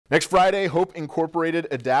Next Friday, Hope Incorporated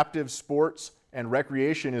Adaptive Sports and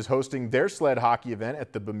Recreation is hosting their sled hockey event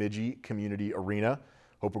at the Bemidji Community Arena.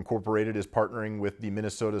 Hope Incorporated is partnering with the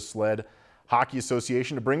Minnesota Sled Hockey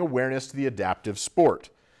Association to bring awareness to the adaptive sport.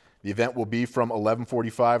 The event will be from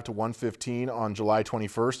 11:45 to 1:15 on July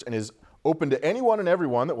 21st and is open to anyone and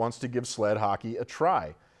everyone that wants to give sled hockey a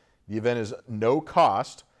try. The event is no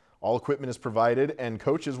cost. All equipment is provided and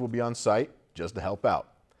coaches will be on site just to help out.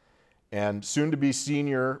 And soon-to-be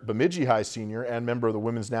senior, Bemidji High senior and member of the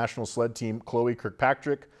women's national sled team, Chloe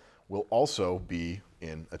Kirkpatrick, will also be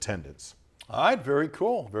in attendance. All right, very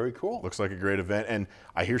cool, very cool. Looks like a great event, and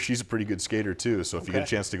I hear she's a pretty good skater too, so if you get a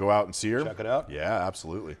chance to go out and see her. Check it out. Yeah,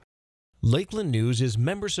 absolutely. Lakeland News is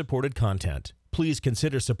member-supported content. Please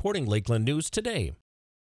consider supporting Lakeland News today.